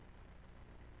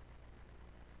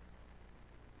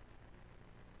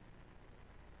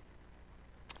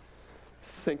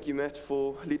Thank you, Matt,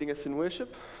 for leading us in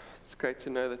worship. It's great to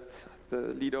know that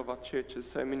the leader of our church has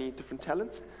so many different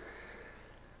talents.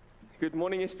 Good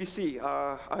morning, SBC.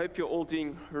 I hope you're all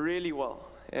doing really well.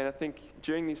 And I think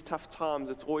during these tough times,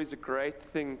 it's always a great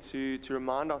thing to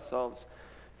remind ourselves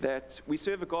that we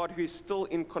serve a God who is still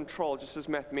in control. Just as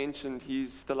Matt mentioned,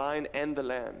 He's the Lion and the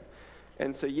Lamb.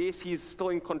 And so, yes, He's still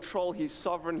in control. He's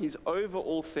sovereign. He's over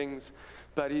all things.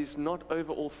 But He's not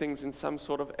over all things in some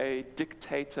sort of a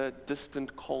dictator,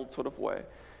 distant, cold sort of way.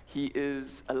 He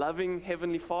is a loving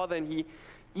Heavenly Father, and He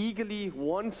eagerly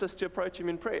wants us to approach Him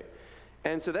in prayer.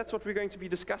 And so that's what we're going to be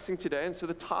discussing today. And so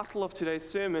the title of today's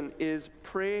sermon is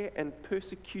Prayer and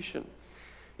Persecution.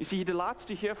 You see, He delights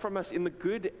to hear from us in the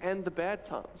good and the bad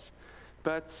times.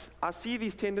 But I see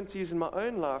these tendencies in my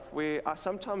own life where I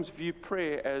sometimes view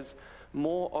prayer as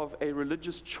more of a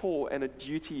religious chore and a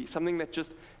duty, something that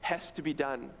just has to be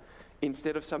done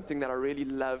instead of something that I really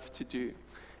love to do.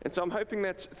 And so I'm hoping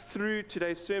that through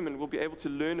today's sermon, we'll be able to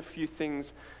learn a few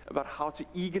things about how to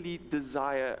eagerly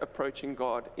desire approaching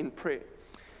God in prayer.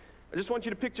 I just want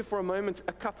you to picture for a moment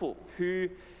a couple who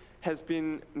has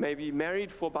been maybe married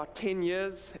for about 10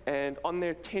 years, and on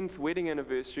their 10th wedding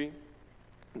anniversary,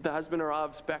 the husband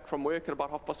arrives back from work at about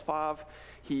 5:30.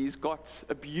 He's got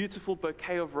a beautiful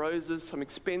bouquet of roses, some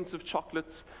expensive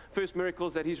chocolates, first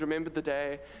miracles that he's remembered the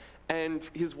day. And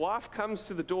his wife comes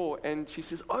to the door and she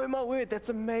says, "Oh my word, that's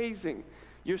amazing.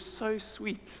 You're so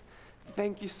sweet.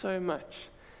 Thank you so much."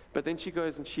 But then she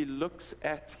goes and she looks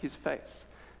at his face,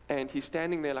 and he's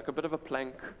standing there like a bit of a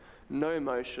plank, no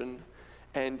emotion.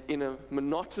 And in a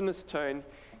monotonous tone,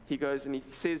 he goes and he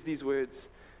says these words,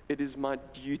 "It is my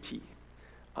duty.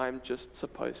 I'm just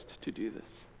supposed to do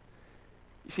this."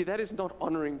 You see, that is not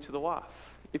honoring to the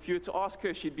wife. If you were to ask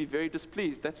her, she'd be very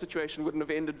displeased. That situation wouldn't have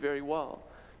ended very well.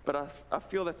 But I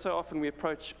feel that so often we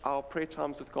approach our prayer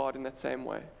times with God in that same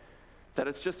way. That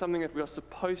it's just something that we are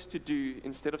supposed to do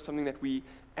instead of something that we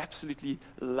absolutely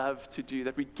love to do.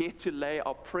 That we get to lay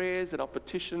our prayers and our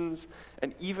petitions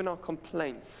and even our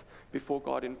complaints before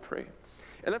God in prayer.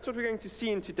 And that's what we're going to see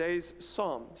in today's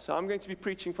psalm. So I'm going to be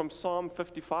preaching from Psalm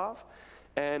 55.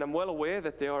 And I'm well aware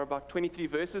that there are about 23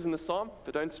 verses in the psalm,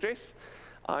 but don't stress.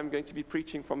 I'm going to be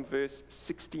preaching from verse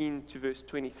 16 to verse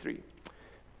 23.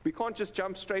 We can't just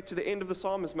jump straight to the end of the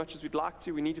psalm as much as we'd like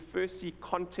to. We need to first see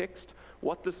context,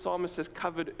 what the psalmist has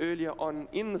covered earlier on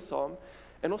in the psalm,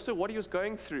 and also what he was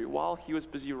going through while he was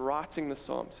busy writing the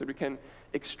psalm, so we can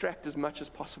extract as much as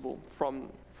possible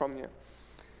from here.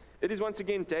 It is once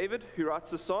again David who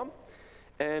writes the psalm.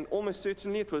 And almost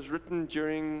certainly it was written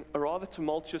during a rather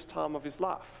tumultuous time of his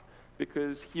life,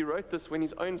 because he wrote this when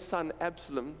his own son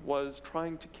Absalom was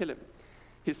trying to kill him.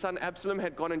 His son Absalom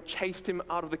had gone and chased him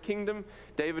out of the kingdom.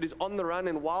 David is on the run,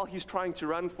 and while he's trying to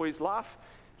run for his life,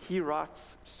 he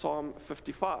writes Psalm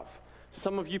 55. So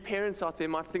some of you parents out there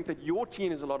might think that your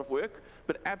teen is a lot of work,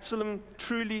 but Absalom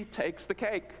truly takes the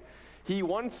cake. He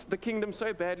wants the kingdom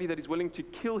so badly that he's willing to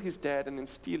kill his dad and then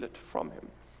steal it from him.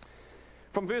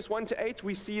 From verse 1 to 8,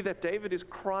 we see that David is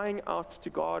crying out to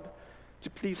God to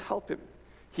please help him.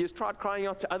 He has tried crying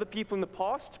out to other people in the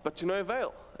past, but to no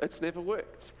avail. It's never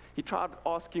worked. He tried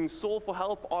asking Saul for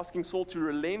help, asking Saul to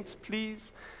relent,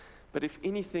 please. But if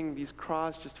anything, these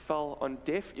cries just fell on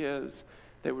deaf ears.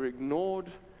 They were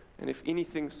ignored. And if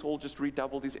anything, Saul just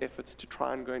redoubled his efforts to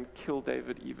try and go and kill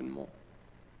David even more.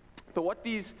 But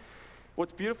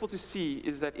what's beautiful to see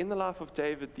is that in the life of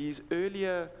David, these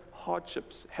earlier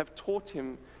hardships have taught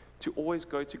him to always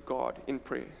go to God in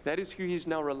prayer. That is who he's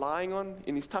now relying on.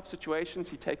 In these tough situations,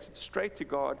 he takes it straight to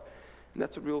God, and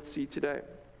that's what we'll see today.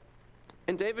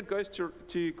 And David goes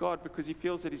to God because he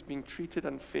feels that he's being treated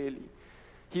unfairly.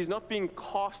 He's not being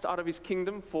cast out of his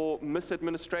kingdom for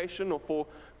misadministration or for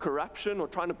corruption or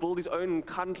trying to build his own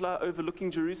kandla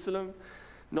overlooking Jerusalem.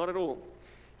 Not at all.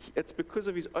 It's because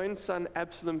of his own son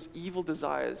Absalom's evil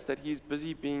desires that he's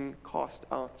busy being cast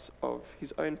out of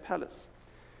his own palace.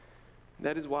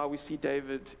 That is why we see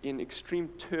David in extreme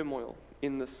turmoil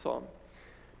in this psalm,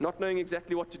 not knowing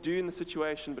exactly what to do in the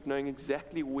situation, but knowing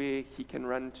exactly where he can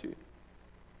run to.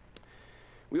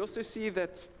 We also see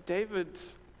that David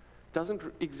doesn't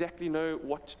exactly know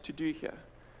what to do here.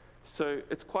 So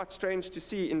it's quite strange to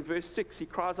see in verse 6, he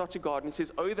cries out to God and he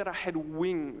says, "Oh, that I had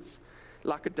wings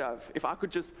like a dove. If I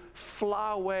could just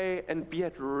fly away and be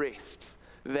at rest,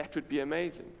 that would be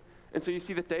amazing." And so you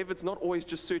see that David's not always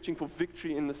just searching for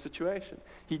victory in the situation.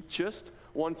 He just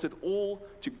wants it all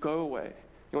to go away.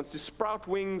 He wants to sprout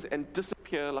wings and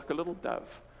disappear like a little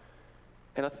dove.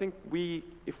 And I think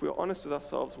if we're honest with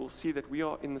ourselves, we'll see that we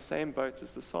are in the same boat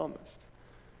as the psalmist.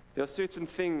 There are certain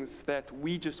things that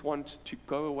we just want to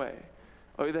go away.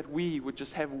 Oh, that we would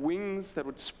just have wings that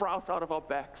would sprout out of our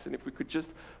backs, and if we could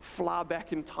just fly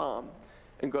back in time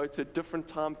and go to a different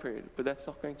time period, but that's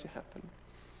not going to happen.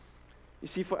 You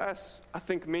see, for us, I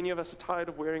think many of us are tired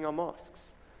of wearing our masks.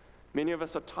 Many of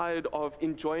us are tired of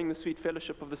enjoying the sweet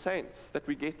fellowship of the saints that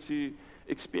we get to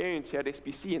experience here at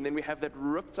SBC, and then we have that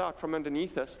ripped out from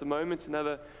underneath us the moment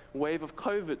another wave of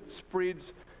COVID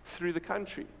spreads through the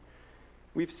country.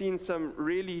 We've seen some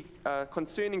really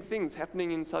concerning things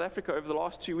happening in South Africa over the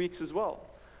last 2 weeks as well,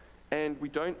 and we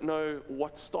don't know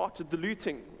what started the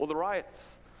looting or the riots.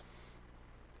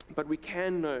 But we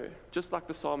can know, just like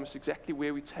the psalmist, exactly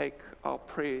where we take our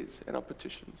prayers and our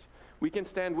petitions. We can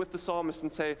stand with the psalmist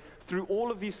and say, through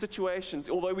all of these situations,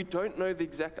 although we don't know the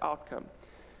exact outcome,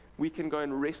 we can go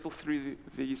and wrestle through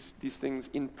these things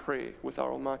in prayer with our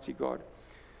Almighty God.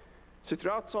 So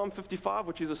throughout Psalm 55,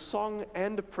 which is a song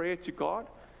and a prayer to God,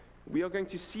 we are going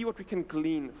to see what we can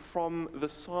glean from the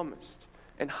psalmist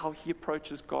and how he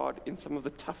approaches God in some of the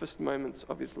toughest moments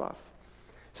of his life.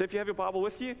 So if you have your Bible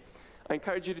with you, I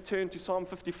encourage you to turn to Psalm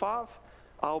 55.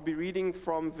 I'll be reading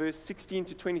from verse 16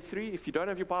 to 23. If you don't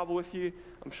have your Bible with you,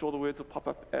 I'm sure the words will pop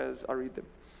up as I read them.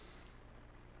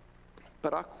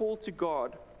 But I call to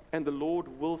God, and the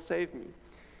Lord will save me.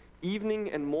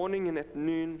 Evening and morning and at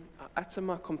noon, I utter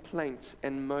my complaint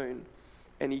and moan,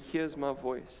 and he hears my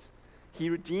voice. He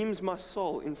redeems my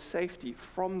soul in safety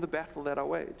from the battle that I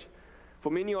wage.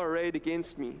 For many are arrayed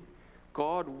against me.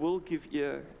 God will give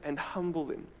ear and humble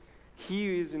them. He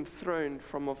who is enthroned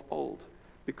from of old,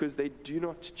 because they do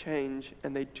not change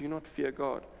and they do not fear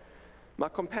God. My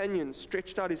companion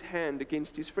stretched out his hand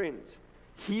against his friends.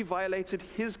 He violated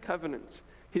his covenant.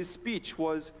 His speech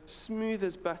was smooth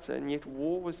as butter, and yet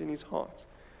war was in his heart.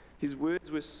 His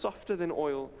words were softer than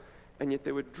oil, and yet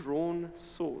they were drawn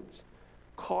swords.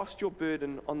 Cast your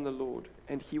burden on the Lord,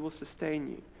 and he will sustain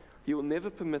you. He will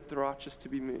never permit the righteous to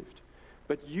be moved.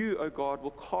 But you, O God,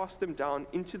 will cast them down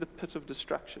into the pit of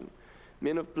destruction.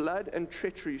 Men of blood and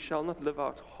treachery shall not live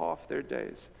out half their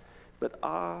days, but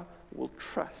I will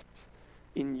trust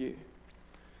in you.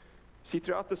 See,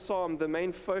 throughout the psalm, the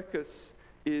main focus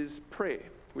is prayer,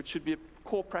 which should be a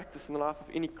core practice in the life of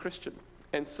any Christian.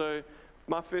 And so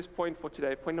my first point for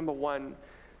today, point number 1,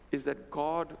 is that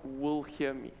God will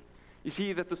hear me. You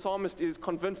see that the psalmist is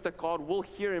convinced that God will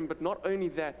hear him, but not only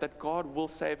that, that God will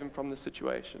save him from the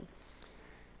situation.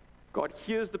 God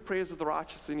hears the prayers of the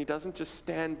righteous, and he doesn't just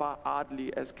stand by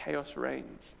idly as chaos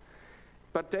reigns.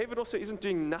 But David also isn't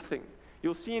doing nothing.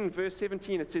 You'll see in verse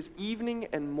 17, it says, evening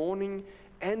and morning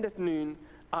and at noon,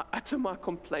 I utter my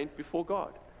complaint before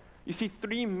God. You see,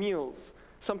 3 meals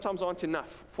sometimes aren't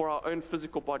enough for our own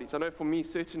physical bodies. I know for me,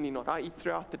 certainly not. I eat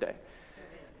throughout the day.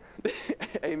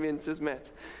 Amen, says Matt.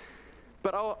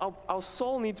 But our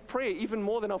soul needs prayer even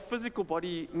more than our physical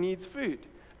body needs food.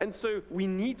 And so we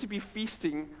need to be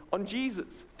feasting on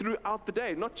Jesus throughout the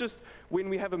day, not just when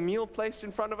we have a meal placed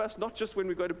in front of us, not just when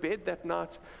we go to bed that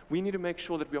night. We need to make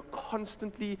sure that we are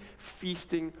constantly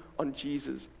feasting on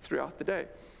Jesus throughout the day.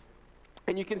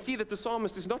 And you can see that the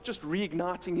psalmist is not just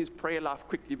reigniting his prayer life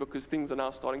quickly because things are now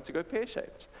starting to go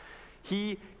pear-shaped.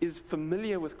 He is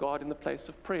familiar with God in the place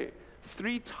of prayer.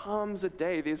 3 times a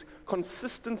day, there's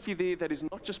consistency there that is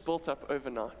not just built up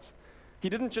overnight. He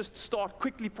didn't just start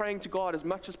quickly praying to God as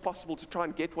much as possible to try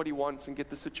and get what he wants and get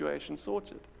the situation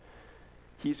sorted.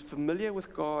 He's familiar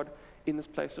with God in this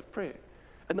place of prayer.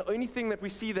 And the only thing that we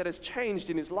see that has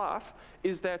changed in his life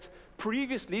is that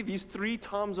previously, these 3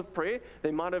 times of prayer,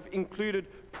 they might have included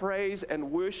praise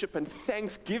and worship and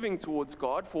thanksgiving towards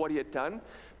God for what he had done,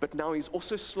 but now he's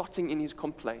also slotting in his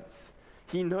complaints.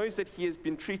 He knows that he has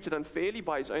been treated unfairly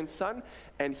by his own son,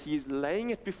 and he is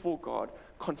laying it before God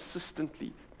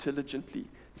consistently, diligently,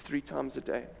 3 times a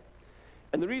day.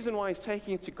 And the reason why he's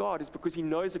taking it to God is because he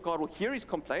knows that God will hear his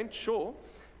complaint, sure,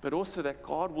 but also that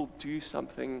God will do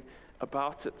something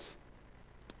about it.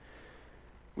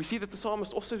 We see that the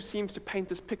psalmist also seems to paint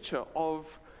this picture of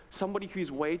somebody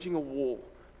who's waging a war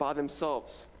by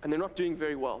themselves, and they're not doing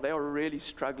very well. They are really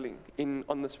struggling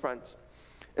on this front.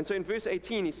 And so in verse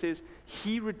 18, he says,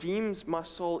 he redeems my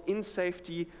soul in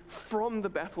safety from the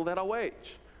battle that I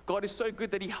wage. God is so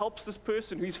good that he helps this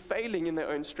person who's failing in their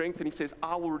own strength, and he says,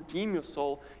 I will redeem your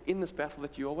soul in this battle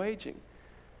that you are waging.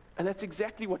 And that's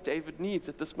exactly what David needs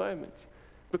at this moment,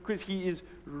 because he is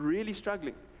really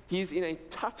struggling. He is in a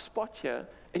tough spot here,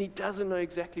 and he doesn't know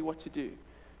exactly what to do.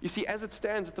 You see, as it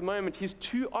stands at the moment, his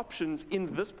 2 options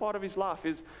in this part of his life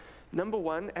is, number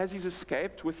 1, as he's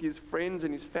escaped with his friends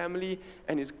and his family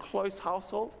and his close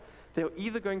household, they're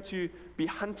either going to be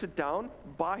hunted down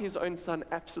by his own son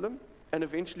Absalom and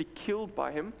eventually killed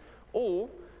by him, or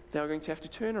they are going to have to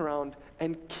turn around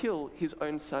and kill his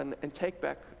own son and take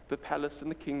back the palace and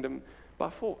the kingdom by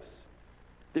force.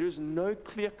 There is no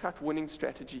clear-cut winning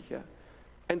strategy here.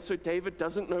 And so David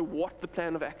doesn't know what the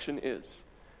plan of action is.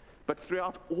 But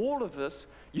throughout all of this,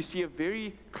 you see a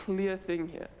very clear thing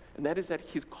here, and that is that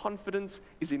his confidence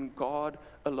is in God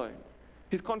alone.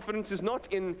 His confidence is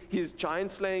not in his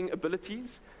giant-slaying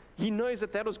abilities. He knows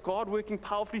that that was God working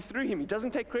powerfully through him. He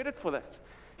doesn't take credit for that.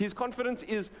 His confidence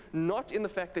is not in the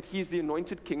fact that he is the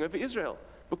anointed king over Israel,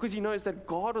 because he knows that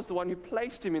God was the one who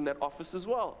placed him in that office as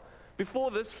well.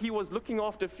 Before this, he was looking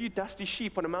after a few dusty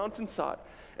sheep on a mountainside.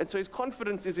 And so his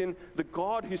confidence is in the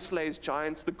God who slays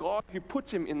giants, the God who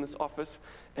puts him in this office,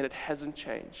 and it hasn't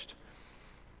changed.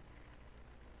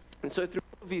 And so through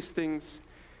all of these things,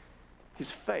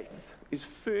 his faith is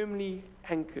firmly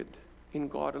anchored in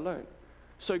God alone.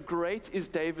 So great is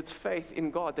David's faith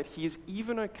in God that he is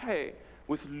even okay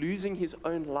with losing his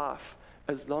own life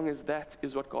as long as that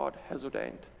is what God has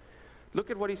ordained. Look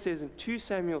at what he says in 2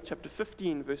 Samuel chapter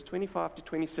 15, verse 25 to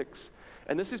 26.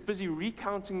 And this is busy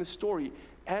recounting the story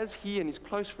as he and his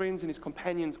close friends and his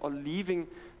companions are leaving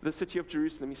the city of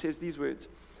Jerusalem. He says these words,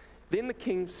 "Then the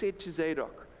king said to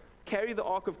Zadok, 'Carry the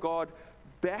ark of God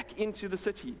back into the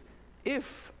city.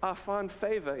 If I find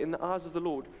favor in the eyes of the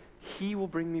Lord, he will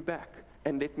bring me back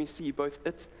and let me see both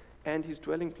it and his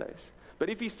dwelling place. But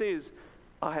if he says,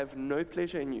 I have no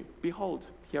pleasure in you, behold,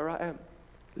 here I am.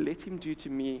 Let him do to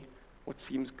me what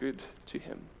seems good to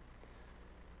him.'"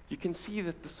 You can see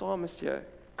that the psalmist here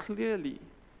clearly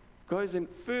goes and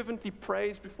fervently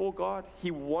prays before God.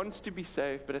 He wants to be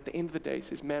saved, but at the end of the day, he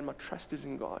says, man, my trust is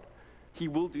in God. He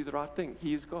will do the right thing.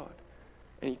 He is God,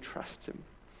 and he trusts him.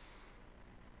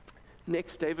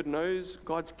 Next, David knows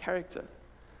God's character.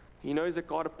 He knows that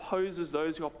God opposes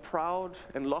those who are proud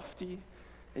and lofty,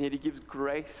 and yet he gives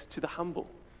grace to the humble.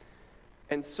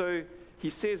 And so he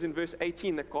says in verse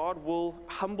 18 that God will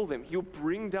humble them. He'll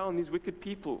bring down these wicked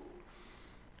people.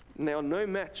 And they are no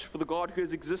match for the God who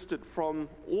has existed from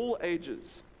all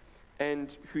ages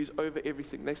and who's over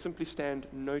everything. They simply stand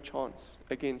no chance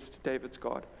against David's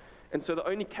God. And so the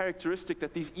only characteristic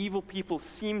that these evil people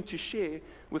seem to share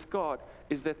with God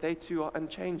is that they too are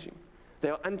unchanging. They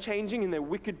are unchanging in their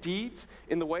wicked deeds,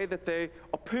 in the way that they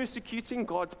are persecuting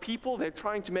God's people. They're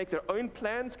trying to make their own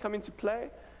plans come into play,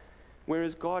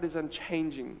 whereas God is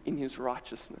unchanging in his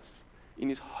righteousness, in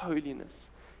his holiness.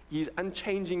 He is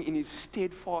unchanging in his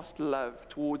steadfast love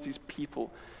towards his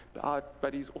people,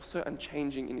 but he's also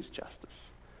unchanging in his justice.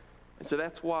 And so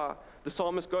that's why the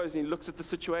psalmist goes and he looks at the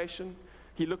situation.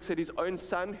 He looks at his own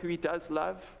son, who he does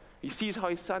love. He sees how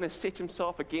his son has set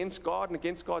himself against God and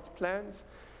against God's plans.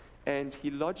 And he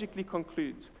logically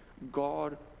concludes,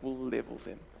 God will level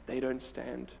them. They don't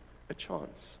stand a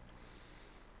chance.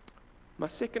 My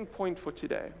second point for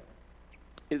today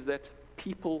is that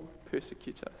people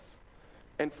persecute us.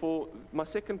 And for my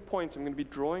second point, I'm going to be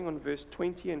drawing on verse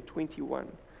 20 and 21.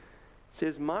 It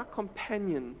says, "My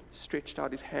companion stretched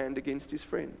out his hand against his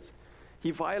friends. He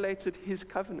violated his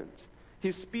covenant.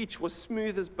 His speech was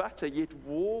smooth as butter, yet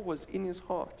war was in his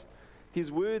heart.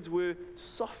 His words were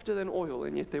softer than oil,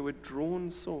 and yet they were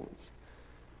drawn swords."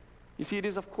 You see, it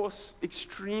is, of course,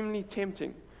 extremely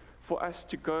tempting for us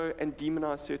to go and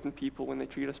demonize certain people when they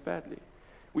treat us badly.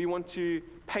 We want to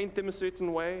paint them a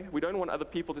certain way. We don't want other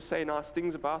people to say nice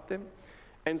things about them.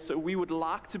 And so we would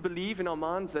like to believe in our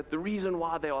minds that the reason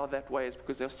why they are that way is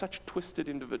because they're such twisted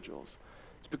individuals.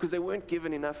 It's because they weren't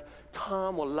given enough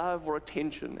time or love or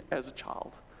attention as a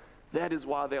child. That is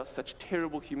why they are such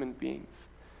terrible human beings.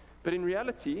 But in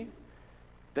reality,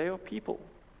 they are people.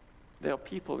 They are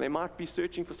people. They might be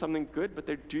searching for something good, but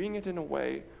they're doing it in a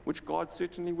way which God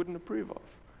certainly wouldn't approve of.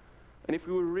 And if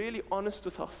we were really honest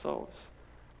with ourselves,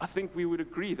 I think we would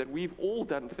agree that we've all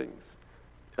done things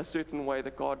a certain way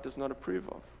that God does not approve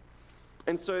of.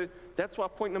 And so that's why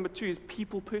point number 2 is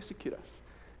people persecute us.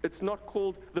 It's not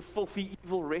called the filthy,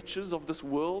 evil wretches of this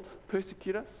world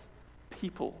persecute us.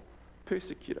 People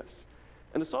persecute us.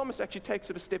 And the psalmist actually takes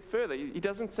it a step further. He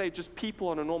doesn't say just people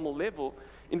on a normal level.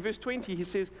 In verse 20, he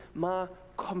says, "My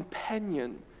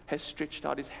companion has stretched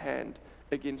out his hand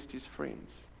against his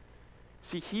friends."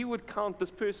 See, he would count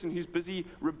this person who's busy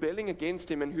rebelling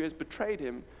against him and who has betrayed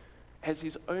him as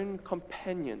his own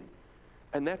companion.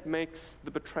 And that makes the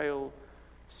betrayal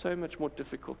so much more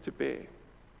difficult to bear.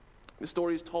 The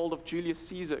story is told of Julius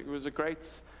Caesar, who was a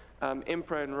great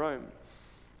emperor in Rome.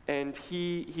 And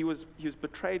he was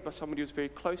betrayed by somebody who was very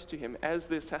close to him. As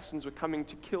the assassins were coming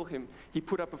to kill him, he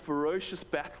put up a ferocious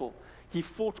battle. He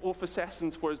fought off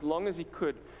assassins for as long as he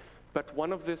could, but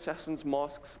one of the assassins'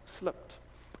 masks slipped,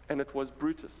 and it was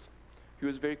Brutus, who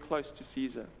was very close to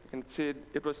Caesar. And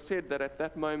it was said that at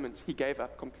that moment he gave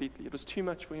up completely. It was too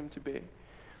much for him to bear.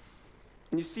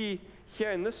 And you see,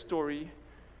 here in this story,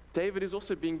 David is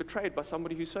also being betrayed by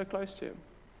somebody who's so close to him.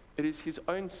 It is his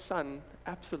own son,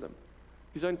 Absalom.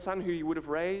 His own son who he would have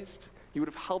raised, he would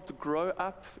have helped grow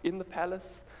up in the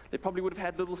palace. They probably would have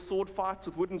had little sword fights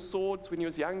with wooden swords when he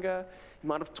was younger. He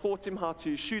might have taught him how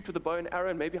to shoot with a bow and arrow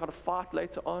and maybe how to fight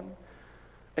later on.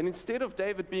 And instead of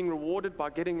David being rewarded by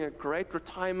getting a great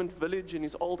retirement village in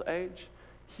his old age,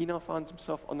 he now finds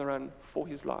himself on the run for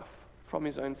his life from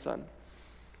his own son.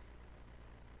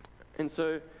 And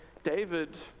so David,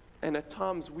 and at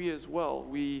times we as well,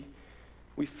 we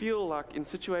feel like in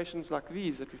situations like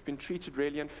these that we've been treated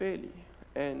really unfairly,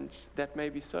 and that may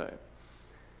be so.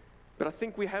 But I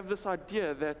think we have this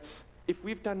idea that if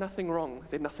we've done nothing wrong,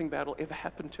 then nothing bad will ever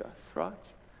happen to us, right?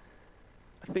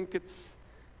 I think it's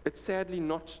sadly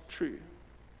not true.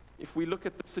 If we look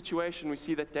at the situation, we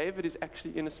see that David is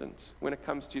actually innocent when it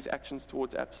comes to his actions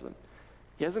towards Absalom.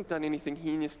 He hasn't done anything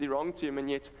heinously wrong to him, and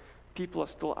yet people are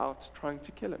still out trying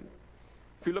to kill him.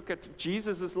 If you look at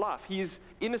Jesus' life, he is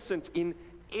innocent in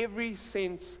every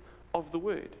sense of the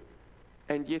word.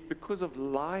 And yet because of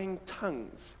lying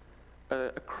tongues,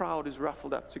 a crowd is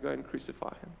ruffled up to go and crucify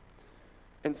him.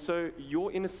 And so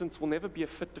your innocence will never be a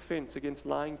fit defense against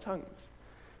lying tongues.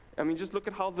 I mean, just look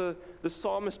at how the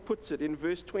psalmist puts it in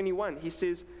verse 21. He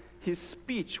says, his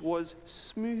speech was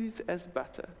smooth as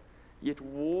butter, yet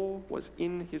war was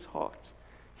in his heart.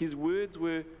 His words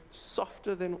were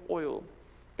softer than oil,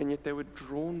 and yet they were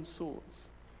drawn swords.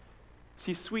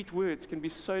 See, sweet words can be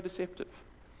so deceptive,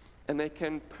 and they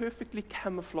can perfectly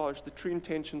camouflage the true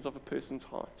intentions of a person's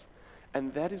heart.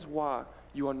 And that is why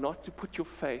you are not to put your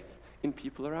faith in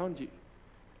people around you.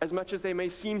 As much as they may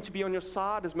seem to be on your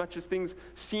side, as much as things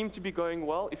seem to be going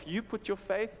well, if you put your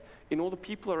faith in all the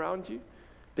people around you,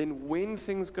 then when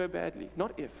things go badly,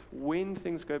 not if, when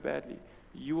things go badly,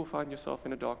 you will find yourself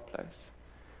in a dark place.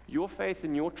 Your faith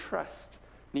and your trust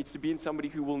needs to be in somebody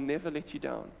who will never let you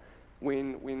down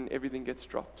when everything gets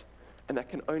dropped. And that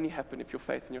can only happen if your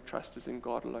faith and your trust is in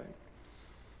God alone.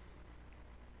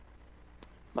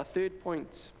 My third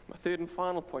and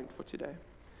final point for today,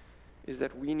 is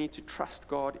that we need to trust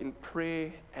God in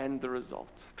prayer and the result.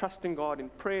 Trusting God in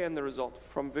prayer and the result,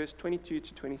 from verse 22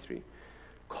 to 23.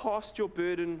 Cast your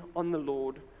burden on the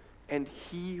Lord, and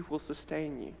He will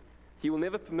sustain you. He will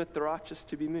never permit the righteous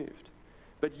to be moved.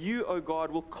 But you, O God,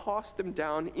 will cast them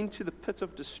down into the pit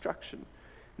of destruction.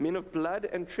 Men of blood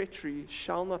and treachery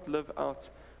shall not live out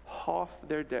half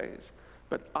their days,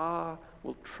 but I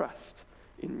will trust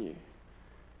in you.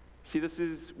 See, this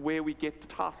is where we get the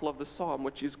title of the psalm,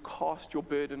 which is Cast Your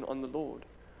Burden on the Lord.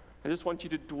 I just want you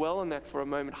to dwell on that for a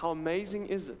moment. How amazing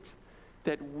is it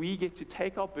that we get to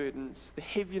take our burdens, the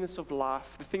heaviness of life,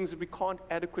 the things that we can't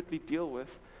adequately deal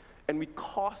with, and we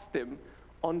cast them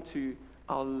onto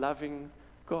our loving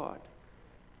God.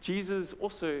 Jesus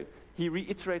also, he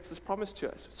reiterates this promise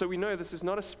to us. So we know this is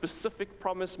not a specific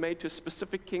promise made to a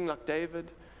specific king like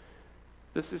David.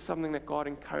 This is something that God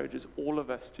encourages all of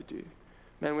us to do.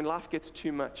 Man, when life gets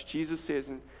too much, Jesus says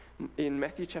in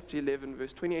Matthew chapter 11,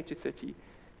 verse 28 to 30,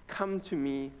 come to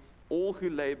me, all who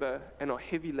labor and are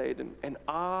heavy laden, and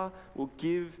I will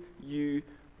give you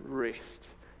rest.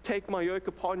 Take my yoke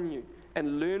upon you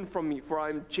and learn from me, for I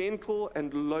am gentle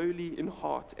and lowly in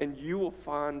heart, and you will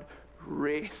find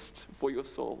rest for your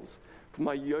souls. For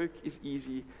my yoke is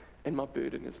easy and my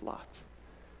burden is light.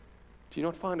 Do you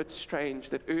not find it strange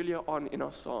that earlier on in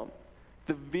our psalm,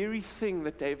 the very thing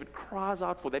that David cries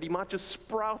out for, that he might just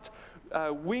sprout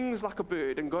wings like a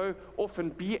bird and go off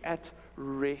and be at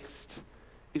rest,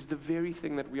 is the very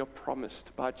thing that we are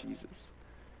promised by Jesus.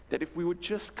 That if we would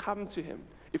just come to him,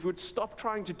 if we would stop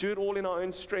trying to do it all in our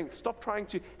own strength, stop trying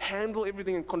to handle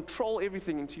everything and control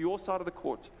everything into your side of the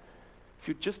court, if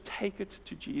you just take it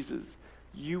to Jesus,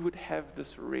 you would have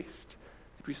this rest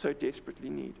that we so desperately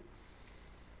need.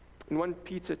 In 1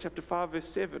 Peter chapter 5, verse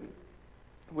 7,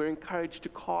 we're encouraged to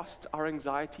cast our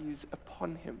anxieties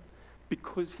upon him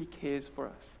because he cares for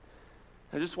us.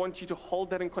 I just want you to hold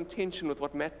that in contention with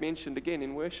what Matt mentioned again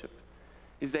in worship,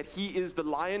 is that he is the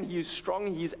lion, he is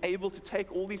strong, he is able to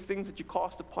take all these things that you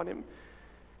cast upon him,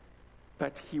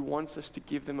 but he wants us to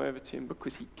give them over to him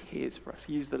because he cares for us.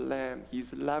 He is the lamb, he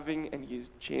is loving and he is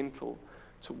gentle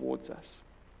towards us.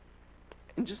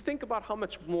 And just think about how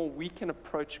much more we can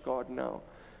approach God now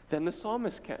than the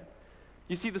psalmist can.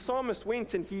 You see, the psalmist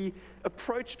went and he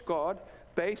approached God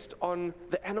based on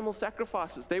the animal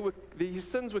sacrifices. His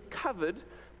sins were covered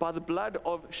by the blood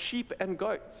of sheep and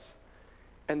goats.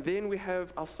 And then we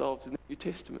have ourselves in the New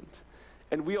Testament.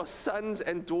 And we are sons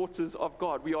and daughters of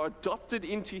God. We are adopted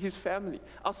into his family.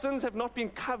 Our sins have not been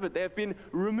covered. They have been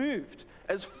removed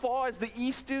as far as the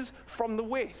east is from the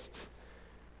west.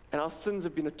 And our sins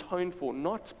have been atoned for,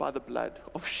 not by the blood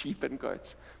of sheep and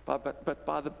goats, but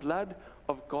by the blood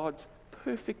of God's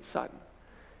perfect Son.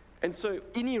 And so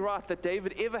any right that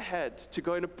David ever had to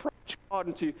go and approach God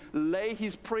and to lay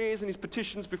his prayers and his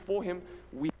petitions before him,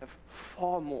 we have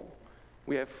far more.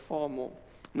 We have far more.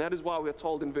 And that is why we are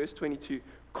told in verse 22,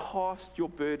 cast your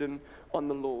burden on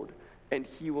the Lord, and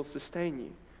he will sustain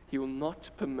you. He will not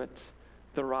permit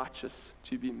the righteous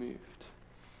to be moved.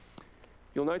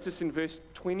 You'll notice in verse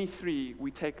 23,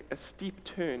 we take a steep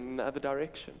turn in the other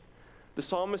direction. The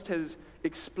psalmist has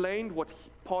explained what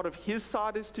part of his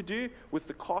side is to do with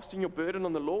the casting your burden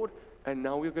on the Lord, and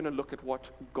now we're going to look at what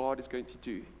God is going to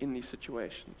do in these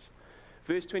situations.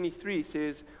 Verse 23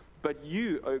 says, but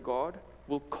you, O God,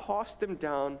 will cast them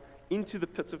down into the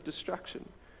pit of destruction.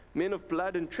 Men of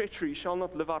blood and treachery shall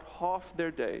not live out half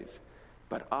their days,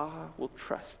 but I will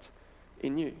trust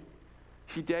in you.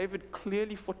 See, David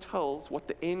clearly foretells what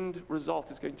the end result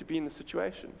is going to be in the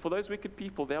situation. For those wicked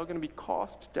people, they are going to be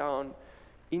cast down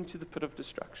into the pit of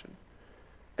destruction.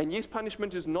 And yes,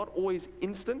 punishment is not always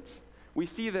instant. We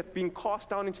see that being cast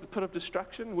down into the pit of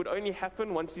destruction would only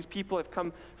happen once these people have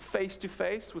come face to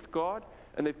face with God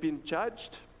and they've been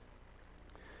judged.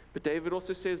 But David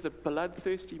also says that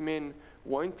bloodthirsty men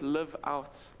won't live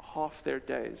out half their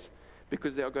days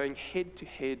because they are going head to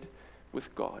head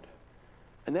with God.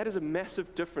 And that is a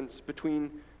massive difference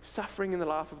between suffering in the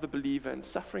life of the believer and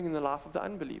suffering in the life of the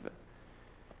unbeliever.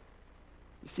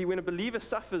 You see, when a believer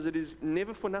suffers, it is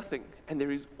never for nothing, and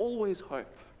there is always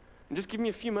hope. And just give me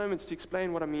a few moments to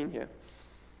explain what I mean here.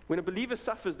 When a believer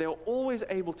suffers, they are always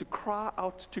able to cry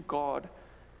out to God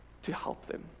to help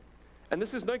them. And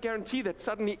this is no guarantee that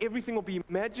suddenly everything will be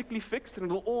magically fixed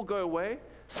and it will all go away.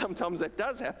 Sometimes that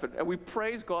does happen, and we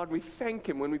praise God, and we thank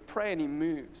him when we pray and he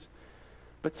moves.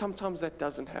 But sometimes that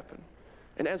doesn't happen.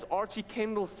 And as R.T.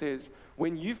 Kendall says,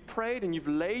 when you've prayed and you've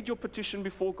laid your petition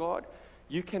before God,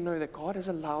 you can know that God has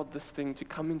allowed this thing to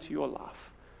come into your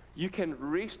life. You can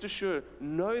rest assured,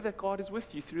 know that God is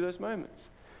with you through those moments.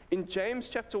 In James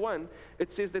chapter 1,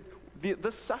 it says that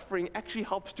this suffering actually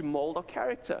helps to mold our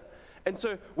character. And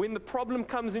so when the problem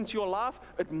comes into your life,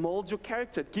 it molds your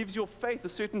character. It gives your faith a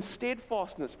certain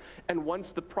steadfastness. And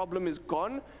once the problem is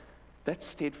gone, that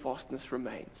steadfastness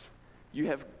remains. You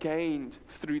have gained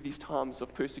through these times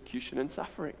of persecution and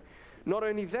suffering. Not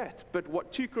only that, but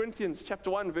what 2 Corinthians chapter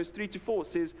 1, verse 3-4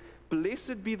 says,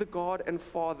 blessed be the God and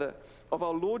Father of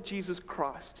our Lord Jesus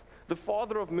Christ, the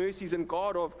Father of mercies and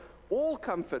God of all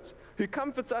comfort, who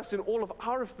comforts us in all of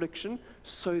our affliction,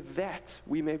 so that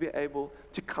we may be able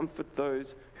to comfort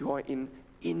those who are in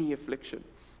any affliction,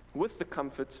 with the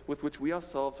comfort with which we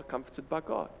ourselves are comforted by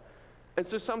God. And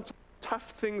so sometimes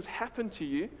tough things happen to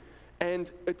you, and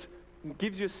it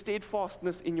gives you a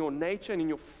steadfastness in your nature and in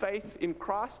your faith in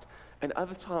Christ, and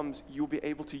other times you'll be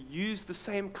able to use the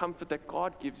same comfort that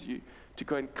God gives you to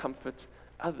go and comfort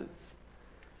others.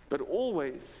 But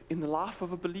always, in the life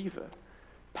of a believer,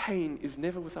 pain is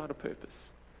never without a purpose.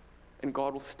 And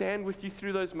God will stand with you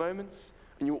through those moments,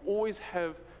 and you'll always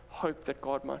have hope that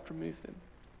God might remove them.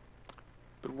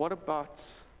 But what about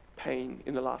pain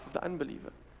in the life of the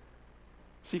unbeliever?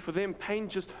 See, for them, pain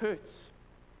just hurts.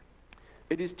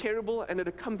 It is terrible and it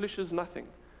accomplishes nothing.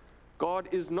 God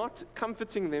is not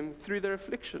comforting them through their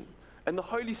affliction. And the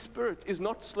Holy Spirit is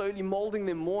not slowly molding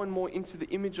them more and more into the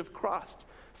image of Christ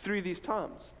through these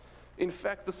times. In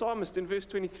fact, the psalmist in verse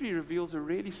 23 reveals a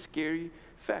really scary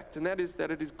fact, and that is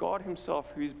that it is God himself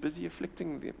who is busy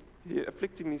afflicting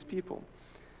these people.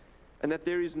 And that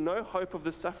there is no hope of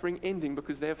the suffering ending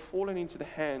because they have fallen into the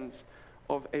hands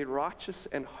of a righteous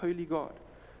and holy God.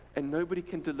 And nobody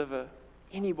can deliver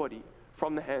anybody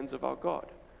from the hands of our God.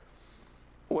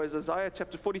 Or as Isaiah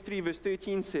chapter 43 verse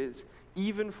 13 says,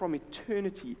 even from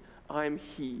eternity I am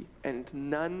he, and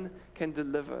none can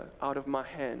deliver out of my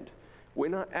hand.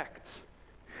 When I act,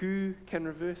 who can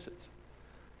reverse it?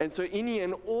 And so any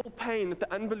and all pain that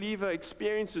the unbeliever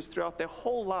experiences throughout their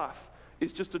whole life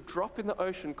is just a drop in the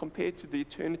ocean compared to the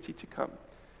eternity to come.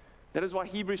 That is why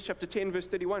Hebrews chapter 10 verse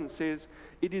 31 says,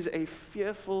 it is a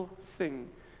fearful thing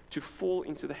to fall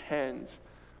into the hands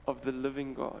of the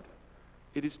living God.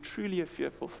 It is truly a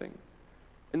fearful thing.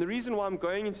 And the reason why I'm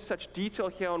going into such detail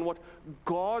here on what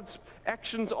God's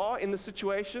actions are in the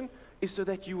situation is so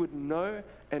that you would know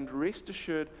and rest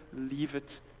assured, leave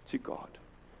it to God.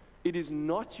 It is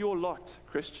not your lot,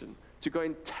 Christian, to go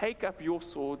and take up your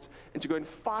swords and to go and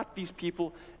fight these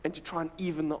people and to try and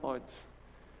even the odds.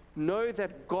 Know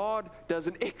that God does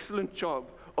an excellent job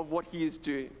of what he is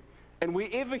doing. And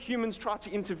wherever humans try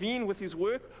to intervene with his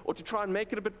work or to try and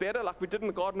make it a bit better, like we did in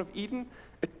the Garden of Eden,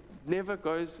 it never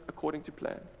goes according to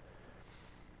plan.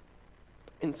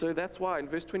 And so that's why in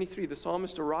verse 23, the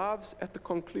psalmist arrives at the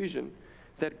conclusion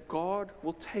that God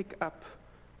will take up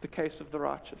the case of the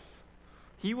righteous.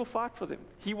 He will fight for them.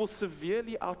 He will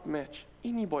severely outmatch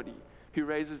anybody who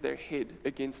raises their head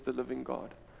against the living God.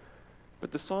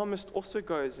 But the psalmist also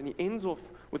goes and he ends off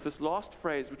with this last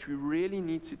phrase, which we really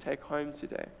need to take home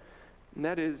today. And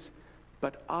that is,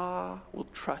 but I will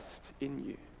trust in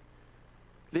you.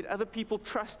 Let other people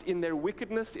trust in their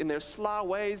wickedness, in their sly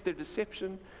ways, their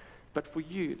deception. But for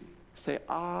you, say,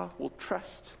 I will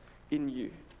trust in you.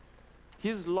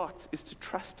 His lot is to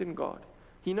trust in God.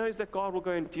 He knows that God will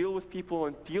go and deal with people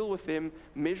and deal with them,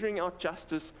 measuring out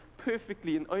justice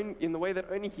perfectly in the way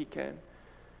that only He can.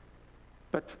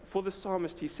 But for the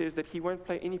psalmist, he says that he won't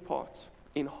play any part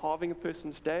in halving a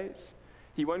person's days.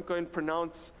 He won't go and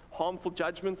pronounce harmful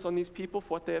judgments on these people for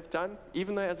what they have done,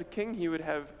 even though as a king he would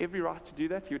have every right to do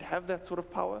that. He would have that sort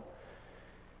of power.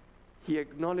 He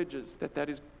acknowledges that that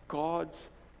is God's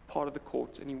part of the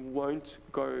court, and he won't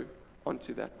go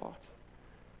onto that part.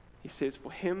 He says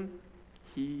for him,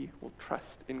 he will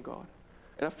trust in God.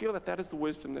 And I feel that that is the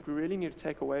wisdom that we really need to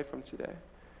take away from today,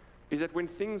 is that when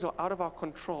things are out of our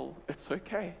control, it's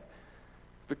okay,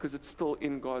 because it's still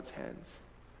in God's hands.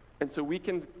 And so we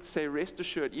can say, rest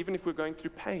assured, even if we're going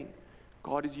through pain,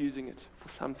 God is using it for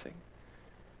something.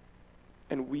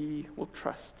 And we will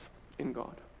trust in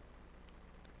God.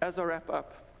 As I wrap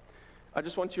up, I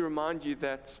just want to remind you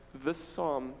that this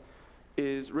psalm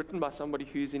is written by somebody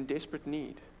who is in desperate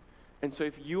need. And so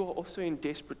if you are also in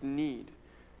desperate need,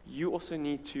 you also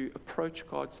need to approach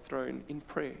God's throne in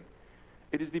prayer.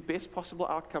 It is the best possible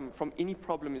outcome from any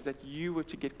problem is that you were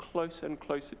to get closer and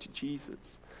closer to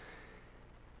Jesus.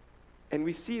 And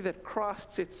we see that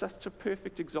Christ set such a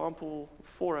perfect example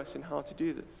for us in how to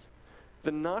do this.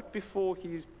 The night before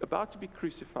he's about to be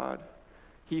crucified,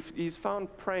 he's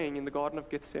found praying in the Garden of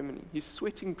Gethsemane. He's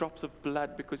sweating drops of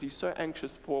blood because he's so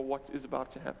anxious for what is about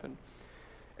to happen.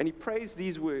 And he prays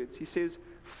these words. He says,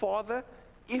 Father,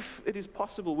 if it is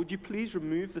possible, would you please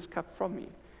remove this cup from me?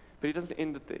 But he doesn't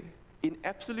end it there. In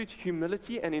absolute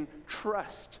humility and in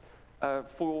trust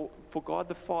for God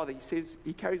the Father,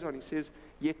 he carries on, he says,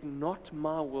 yet not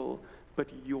my will, but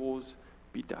yours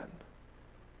be done.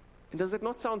 And does that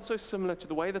not sound so similar to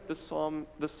the way that the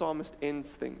psalmist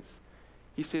ends things?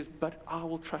 He says, but I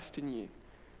will trust in you.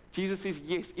 Jesus says,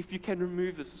 yes, if you can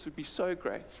remove this would be so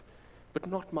great, but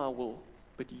not my will,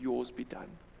 but yours be done.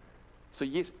 So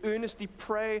yes, earnestly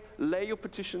pray, lay your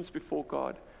petitions before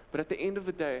God, but at the end of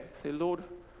the day, say, Lord,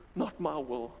 not my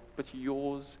will, but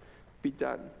yours be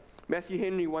done. Matthew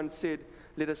Henry once said,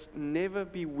 let us never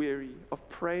be weary of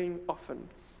praying often,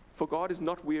 for God is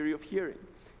not weary of hearing.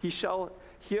 He shall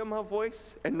hear my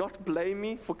voice and not blame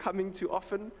me for coming too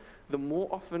often. The more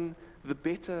often, the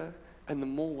better and the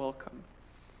more welcome.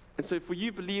 And so for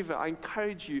you, believer, I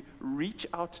encourage you, reach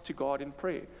out to God in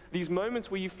prayer. These moments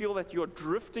where you feel that you're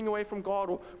drifting away from God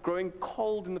or growing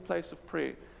cold in the place of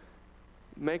prayer,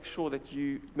 make sure that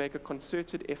you make a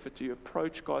concerted effort to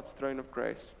approach God's throne of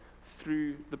grace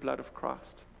through the blood of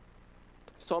Christ.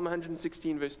 Psalm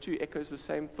 116 verse 2 echoes the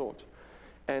same thought.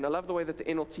 And I love the way that the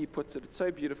NLT puts it. It's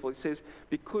so beautiful. It says,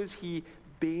 because he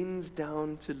bends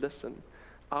down to listen,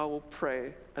 I will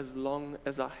pray as long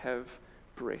as I have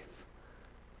breath.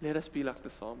 Let us be like the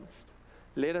psalmist.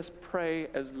 Let us pray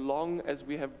as long as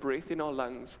we have breath in our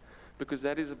lungs, because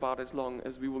that is about as long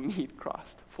as we will need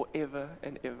Christ forever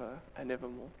and ever and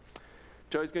evermore.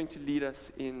 Joe is going to lead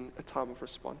us in a time of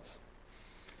response.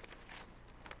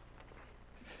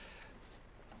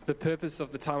 The purpose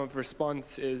of the time of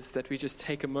response is that we just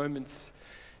take a moment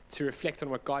to reflect on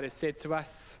what God has said to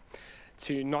us,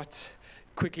 to not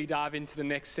quickly dive into the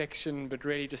next section, but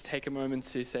really just take a moment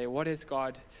to say, what has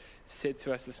God said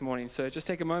to us this morning? So just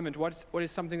take a moment. What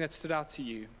is something that stood out to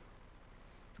you?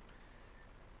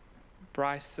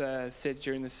 Bryce said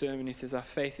during the sermon, he says, our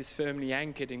faith is firmly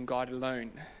anchored in God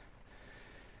alone.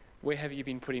 Where have you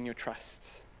been putting your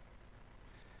trust?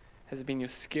 Has it been your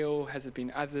skill? Has it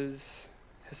been others?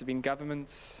 Has it been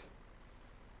governments?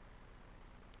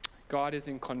 God is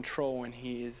in control, and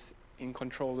he is in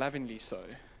control lovingly so.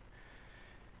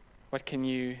 What can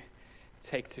you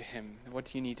take to him? What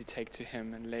do you need to take to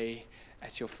him and lay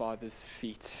at your Father's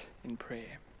feet in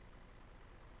prayer?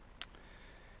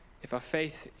 If our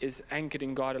faith is anchored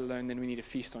in God alone, then we need to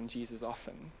feast on Jesus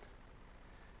often.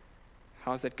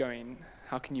 How's that going?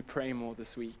 How can you pray more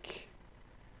this week?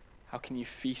 How can you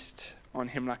feast on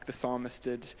him like the psalmist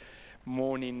did,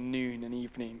 morning, noon, and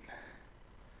evening?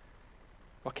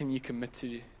 What can you commit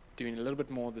to doing a little bit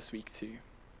more this week too.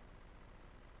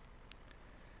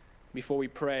 Before we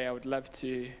pray, I would love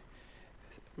to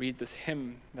read this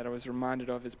hymn that I was reminded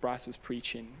of as Bryce was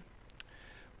preaching.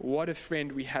 What a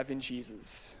friend we have in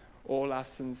Jesus, all our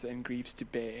sins and griefs to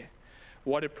bear.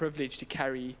 What a privilege to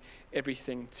carry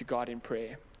everything to God in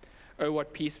prayer. Oh,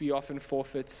 what peace we often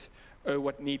forfeit. Oh,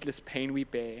 what needless pain we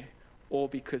bear, all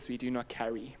because we do not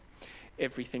carry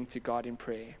everything to God in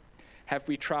prayer. Have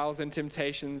we trials and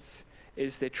temptations?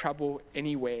 Is there trouble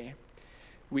anywhere?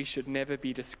 We should never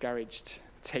be discouraged.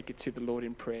 Take it to the Lord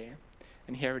in prayer.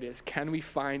 And here it is. Can we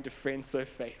find a friend so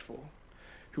faithful,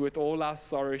 who with all our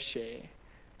sorrow share?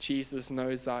 Jesus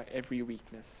knows our every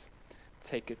weakness.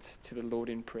 Take it to the Lord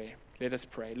in prayer. Let us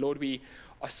pray. Lord, we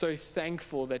are so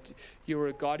thankful that you're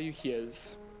a God who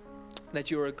hears,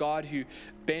 that you're a God who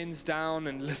bends down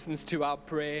and listens to our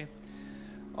prayer.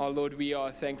 Oh Lord, we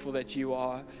are thankful that you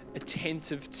are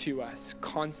attentive to us,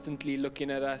 constantly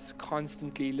looking at us,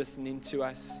 constantly listening to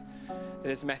us. That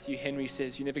as Matthew Henry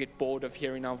says, you never get bored of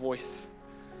hearing our voice,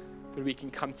 but we can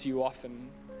come to you often.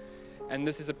 And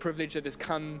this is a privilege that has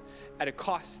come at a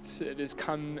cost. It has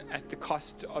come at the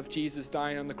cost of Jesus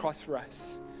dying on the cross for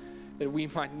us, that we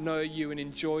might know you and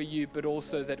enjoy you, but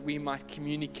also that we might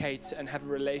communicate and have a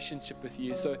relationship with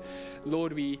you. So,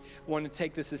 Lord, we want to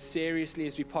take this as seriously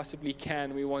as we possibly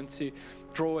can. We want to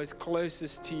draw as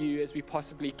closest to you as we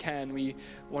possibly can. We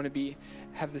want to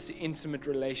have this intimate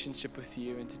relationship with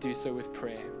you, and to do so with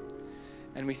prayer.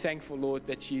 And we're thankful, Lord,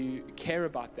 that you care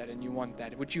about that and you want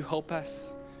that. Would you help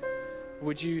us?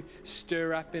 Would you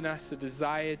stir up in us a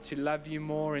desire to love you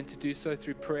more and to do so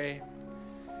through prayer?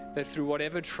 That through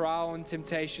whatever trial and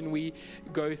temptation we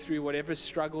go through, whatever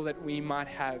struggle that we might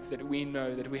have, that we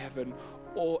know that we have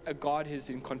a God who's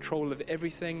in control of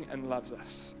everything and loves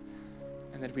us.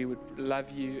 And that we would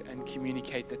love you and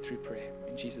communicate that through prayer.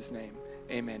 In Jesus' name,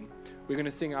 amen. We're going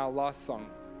to sing our last song.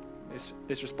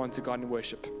 Let's respond to God in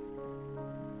worship.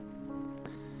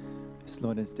 Yes,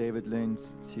 Lord, as David learned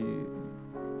to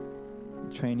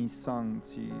train his song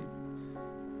to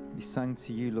be sung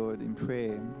to you, Lord, in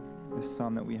prayer. The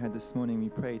psalm that we had this morning, we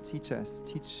pray, teach our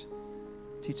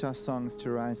songs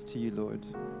to rise to you, Lord.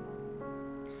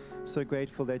 So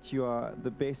grateful that you are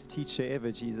the best teacher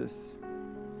ever, Jesus.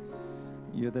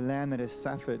 You're the Lamb that has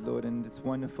suffered, Lord, and it's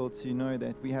wonderful to know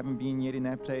that we haven't been yet in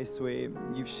that place where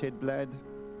you've shed blood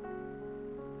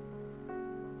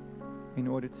in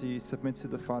order to submit to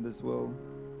the Father's will.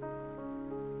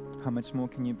 How much more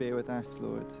can you bear with us,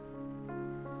 Lord?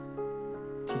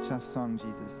 Teach our song,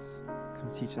 Jesus. Come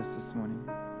teach us this morning.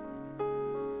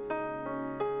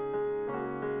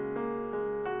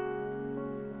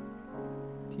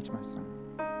 Teach my song.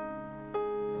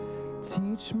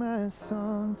 Teach my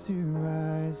song to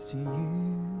rise to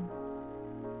you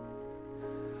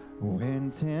when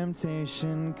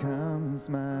temptation comes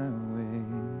my way.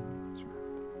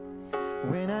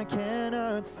 When I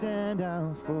cannot stand,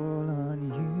 I'll fall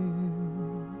on you.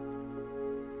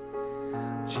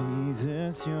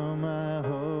 Jesus, you're my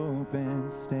hope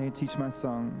and stay. Teach my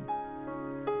song.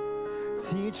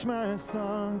 Teach my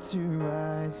song to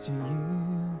rise to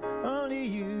you. Only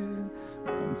you.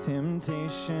 When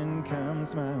temptation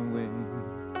comes my way.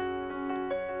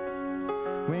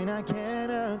 When I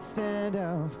cannot stand,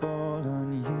 I'll fall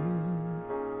on you.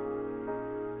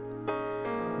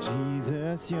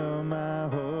 Jesus, you're my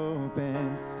hope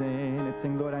and stay. Let's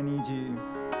sing, Lord, I need you.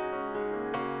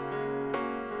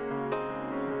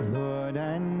 Lord,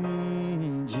 I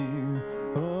need you.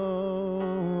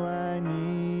 Oh, I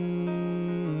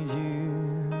need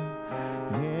you.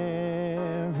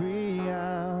 Every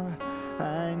hour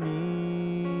I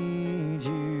need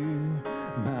you.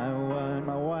 My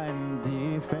one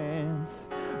defense,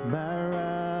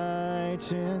 my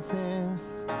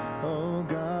righteousness. Oh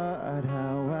God,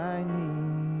 how I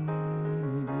need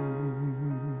you.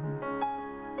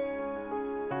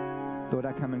 Lord,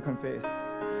 I come and confess.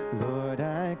 Lord,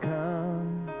 I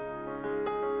come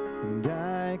and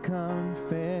I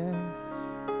confess,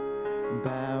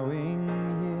 bowing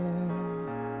here,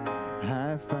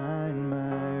 I find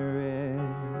my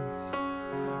rest.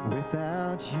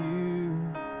 Without you,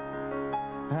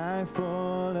 I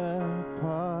fall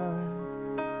apart.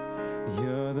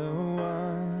 You're the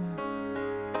one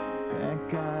that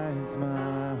guides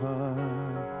my heart.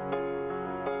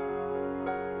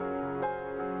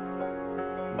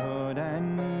 Lord, I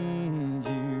need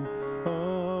you.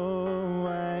 Oh,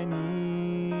 I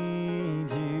need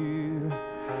you.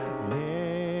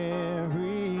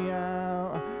 Every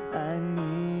hour I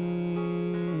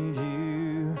need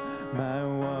you. My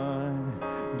one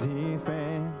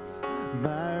defense,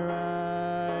 my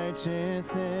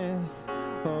righteousness.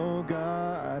 Oh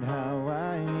God, how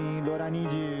I need Lord, I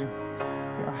need you.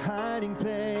 Your hiding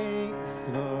place,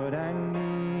 Lord, I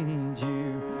need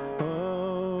you.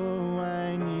 Oh,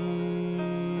 I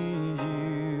need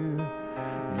you.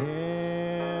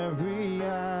 Every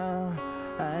hour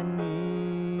I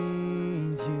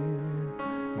need you.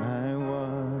 My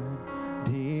one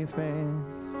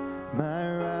defense,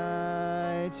 my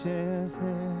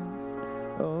righteousness.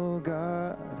 Oh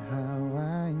God, how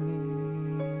I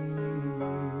need you.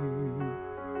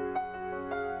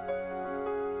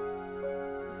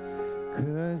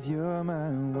 'Cause you're my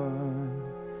one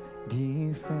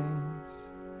defense,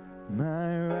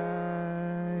 my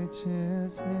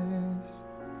righteousness.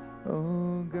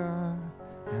 Oh God,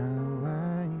 how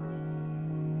I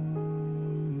need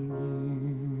you.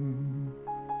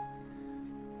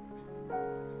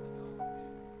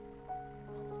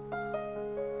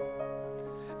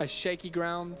 A shaky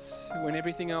ground when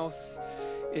everything else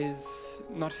is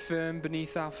not firm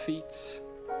beneath our feet.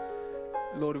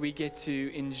 Lord, we get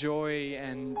to enjoy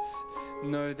and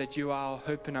know that you are our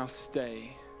hope and our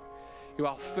stay. You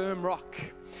are a firm rock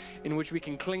in which we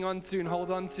can cling on to and hold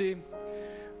on to,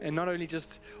 and not only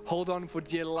just hold on for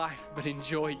dear life, but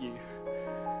enjoy you,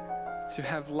 to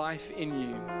have life in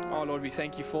you. Oh Lord, we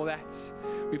thank you for that.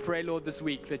 We pray, Lord, this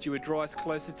week that you would draw us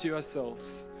closer to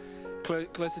ourselves,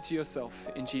 closer to yourself.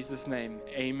 In Jesus' name,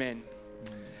 amen.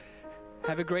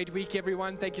 Have a great week,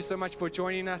 everyone. Thank you so much for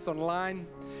joining us online,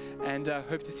 and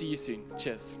hope to see you soon.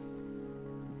 Cheers.